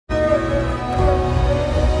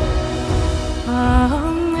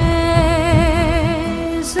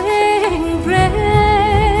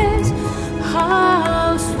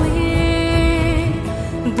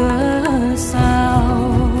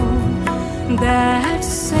that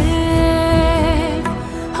save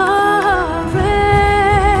a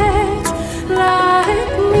wretch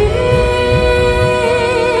like me.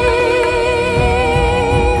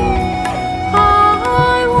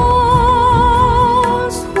 I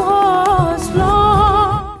once was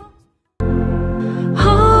lost.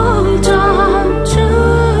 Hold on to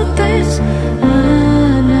this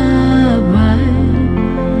lullaby,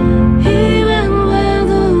 even when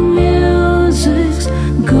the music's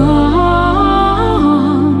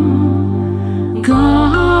gone,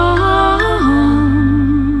 gone.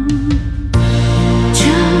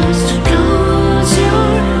 Just close your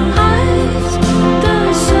eyes, the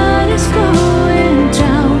sun is going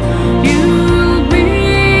down. You'll be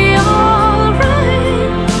alright,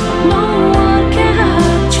 no one can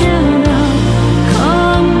hurt you now.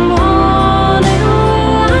 Come on and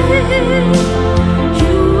light,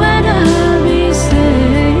 you and I'll be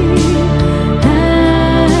safe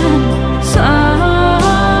and sound.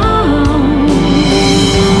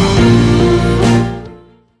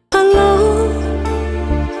 Hello,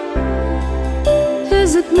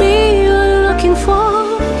 is it me you're looking for?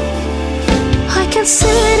 I can see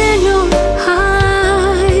it in your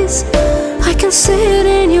eyes, I can see it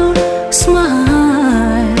in your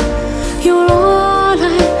smile. You're all I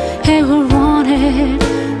ever wanted,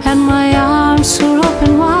 and my arms are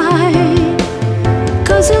open wide.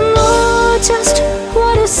 'Cause you know just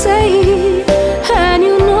what to say, and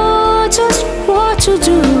you know just what to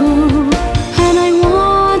do. And I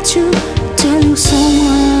want to tell you so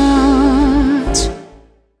much.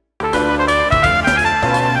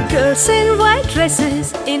 Girls in white dresses,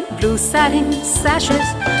 in blue satin sashes,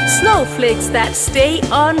 snowflakes that stay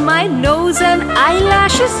on my nose and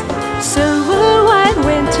eyelashes, silver white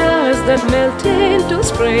winters that melt into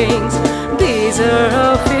springs. These are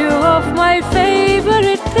a few of my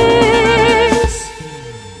favorite things.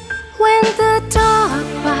 When the dark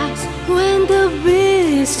bites, when the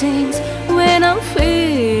bee stings, when I'm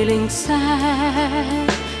feeling sad,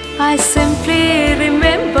 I simply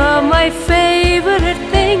remember my favorite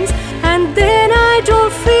things, and then I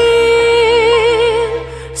don't feel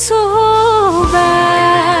so bad,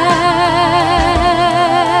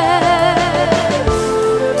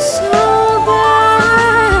 so bad.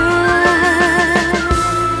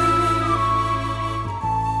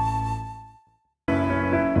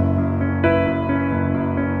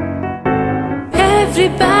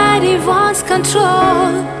 Everybody wants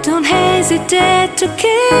control, don't hesitate to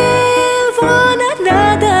kill one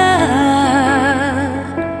another.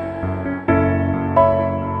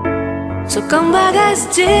 So come back as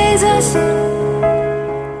Jesus,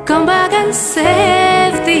 come back and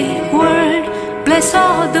save the world. Bless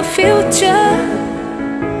all the future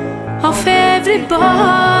of every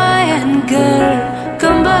boy and girl.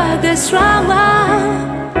 Come back as Rama,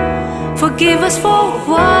 forgive us for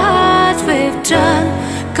what we've done.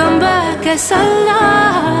 Come back as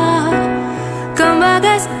Allah, come back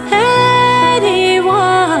as anyone.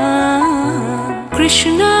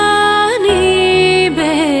 Krishna.